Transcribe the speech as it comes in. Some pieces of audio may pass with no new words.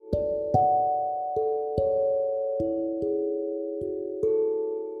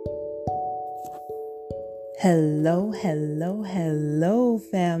Hello, hello, hello,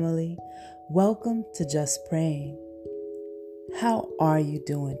 family. Welcome to Just Praying. How are you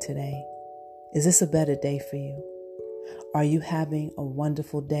doing today? Is this a better day for you? Are you having a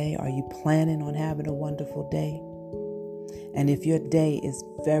wonderful day? Are you planning on having a wonderful day? And if your day is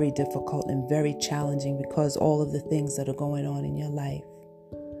very difficult and very challenging because all of the things that are going on in your life,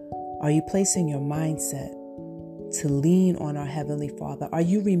 are you placing your mindset to lean on our Heavenly Father? Are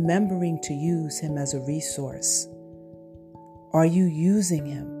you remembering to use Him as a resource? Are you using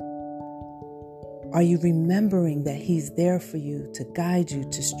Him? Are you remembering that He's there for you, to guide you,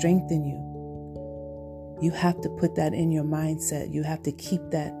 to strengthen you? You have to put that in your mindset. You have to keep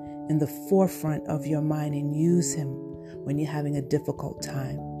that in the forefront of your mind and use Him when you're having a difficult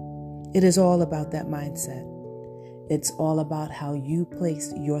time. It is all about that mindset. It's all about how you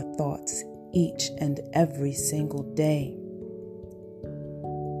place your thoughts each and every single day.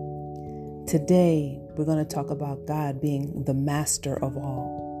 Today, we're going to talk about God being the master of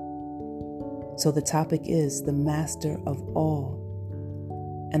all. So the topic is the master of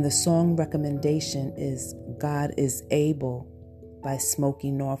all. And the song recommendation is God is Able by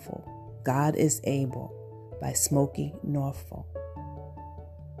Smokey Norfolk. God is Able by Smokey Norfolk.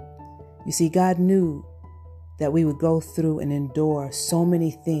 You see, God knew that we would go through and endure so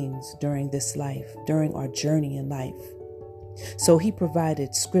many things during this life, during our journey in life. So He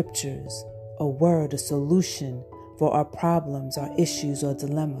provided scriptures, a word, a solution for our problems, our issues, or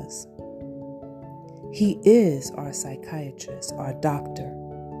dilemmas. He is our psychiatrist, our doctor,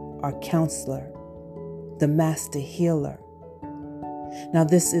 our counselor, the master healer. Now,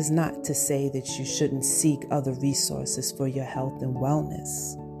 this is not to say that you shouldn't seek other resources for your health and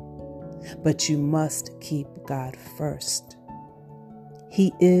wellness, but you must keep God first.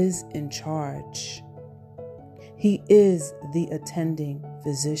 He is in charge. He is the attending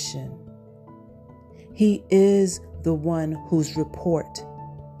physician. He is the one whose report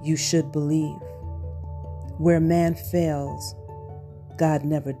you should believe. Where man fails, God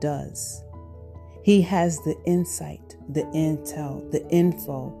never does. He has the insight, the intel, the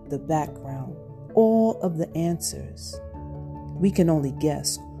info, the background, all of the answers. We can only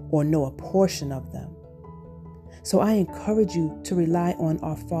guess or know a portion of them. So I encourage you to rely on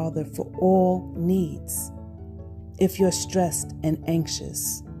our Father for all needs. If you're stressed and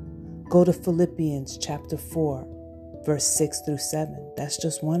anxious, go to Philippians chapter 4, verse 6 through 7. That's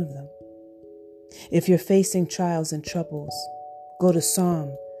just one of them. If you're facing trials and troubles, go to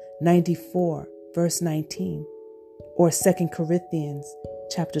Psalm 94, verse 19, or 2 Corinthians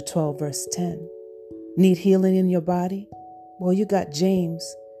chapter 12, verse 10. Need healing in your body? Well, you got James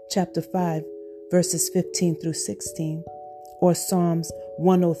chapter 5, verses 15 through 16, or Psalms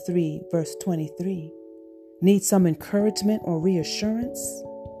 103, verse 23. Need some encouragement or reassurance?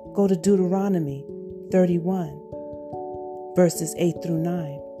 Go to Deuteronomy 31, verses 8 through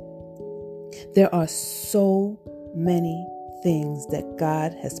 9. There are so many things that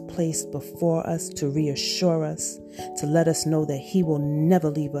God has placed before us to reassure us, to let us know that He will never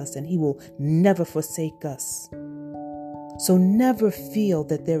leave us and He will never forsake us. So never feel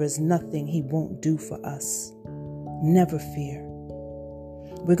that there is nothing He won't do for us. Never fear.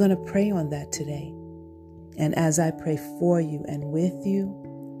 We're going to pray on that today. And as I pray for you and with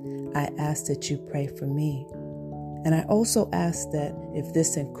you, I ask that you pray for me. And I also ask that if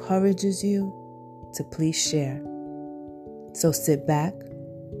this encourages you, to please share. So sit back,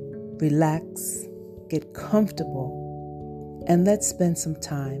 relax, get comfortable, and let's spend some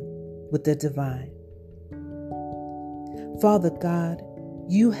time with the divine. Father God,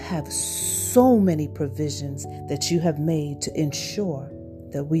 you have so many provisions that you have made to ensure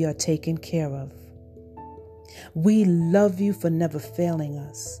that we are taken care of. We love you for never failing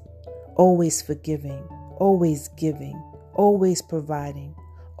us, always forgiving, always giving, always providing,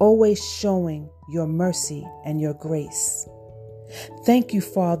 always showing your mercy and your grace. Thank you,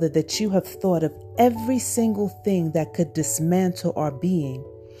 Father, that you have thought of every single thing that could dismantle our being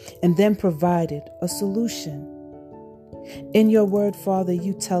and then provided a solution. In your word, Father,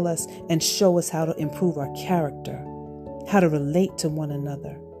 you tell us and show us how to improve our character, how to relate to one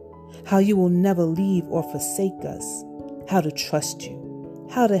another, how you will never leave or forsake us, how to trust you,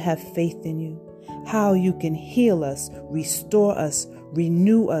 how to have faith in you, how you can heal us, restore us,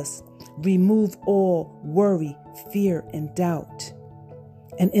 renew us, remove all worry, fear, and doubt.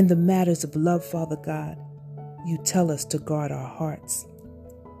 And in the matters of love, Father God, you tell us to guard our hearts.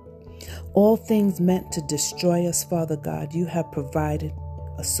 All things meant to destroy us, Father God, you have provided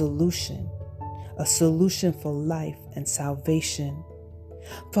a solution for life and salvation.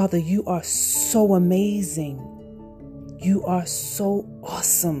 Father, you are so amazing. You are so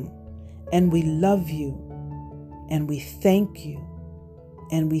awesome, and we love you. And we thank you.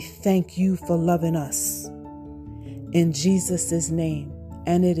 And we thank you for loving us. In Jesus' name.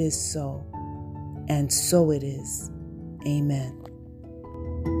 And it is so. And so it is. Amen.